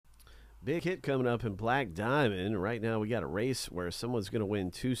Big hit coming up in Black Diamond. Right now we got a race where someone's going to win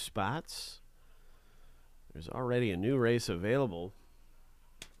 2 spots. There's already a new race available.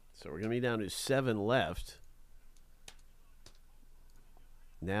 So we're going to be down to 7 left.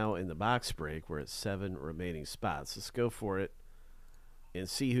 Now in the box break, we're at 7 remaining spots. Let's go for it and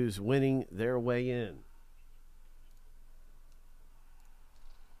see who's winning their way in.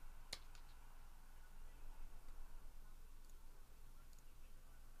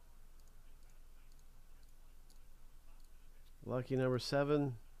 Lucky number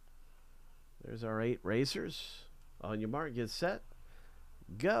 7. There's our 8 racers. On your mark, get set,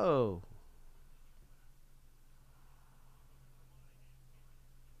 go.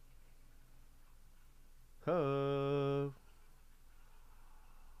 Ho.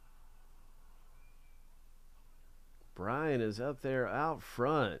 Brian is up there out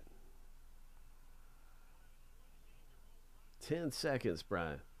front. 10 seconds,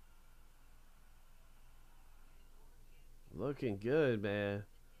 Brian. Looking good, man.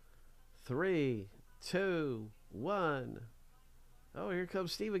 3, 2, 1. Oh, here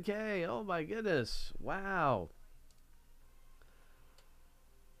comes Stephen K. Oh, my goodness. Wow.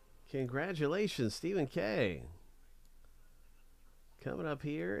 Congratulations, Stephen K. Coming up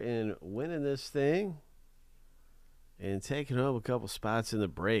here and winning this thing and taking home a couple spots in the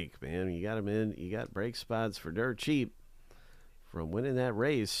break, man. You got him in. You got break spots for dirt cheap from winning that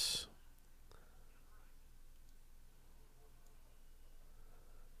race.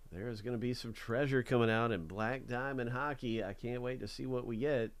 There's going to be some treasure coming out in Black Diamond Hockey. I can't wait to see what we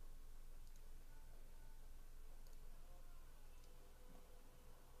get.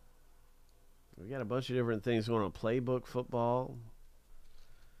 We got a bunch of different things going on. Playbook football.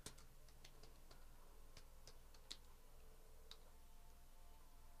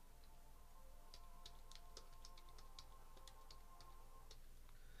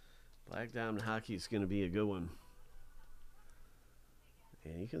 Black Diamond Hockey is going to be a good one.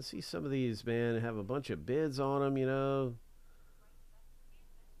 And you can see some of these, man, have a bunch of bids on them, you know.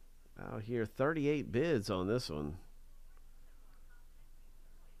 Out here, 38 bids on this one.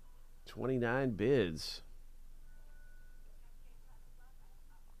 29 bids.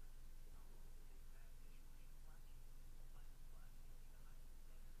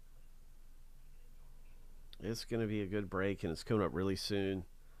 It's going to be a good break, and it's coming up really soon.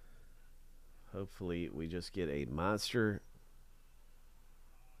 Hopefully, we just get a monster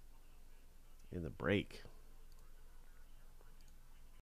in the break.